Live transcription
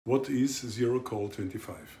What is Zero Call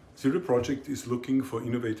 25? Zero Project is looking for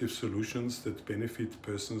innovative solutions that benefit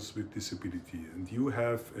persons with disability, and you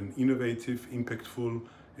have an innovative, impactful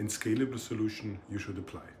and scalable solution you should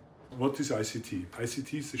apply. What is ICT?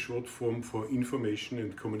 ICT is the short form for Information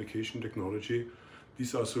and Communication Technology.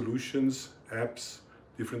 These are solutions, apps,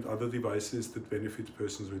 different other devices that benefit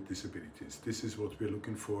persons with disabilities. This is what we are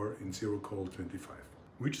looking for in Zero Call 25.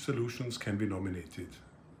 Which solutions can be nominated?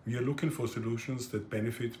 We are looking for solutions that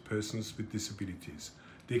benefit persons with disabilities.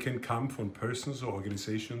 They can come from persons or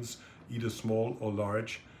organizations, either small or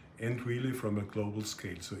large, and really from a global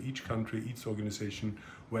scale. So each country, each organization,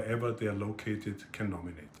 wherever they are located, can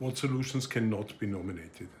nominate. What solutions cannot be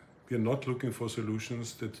nominated? We are not looking for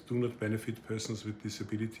solutions that do not benefit persons with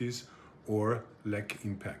disabilities or lack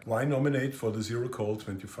impact. Why nominate for the Zero Call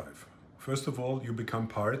 25? First of all, you become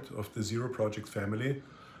part of the Zero Project family,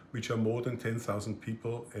 which are more than 10,000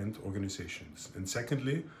 people and organizations. And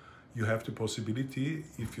secondly, you have the possibility,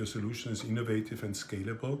 if your solution is innovative and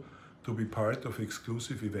scalable, to be part of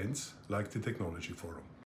exclusive events like the Technology Forum.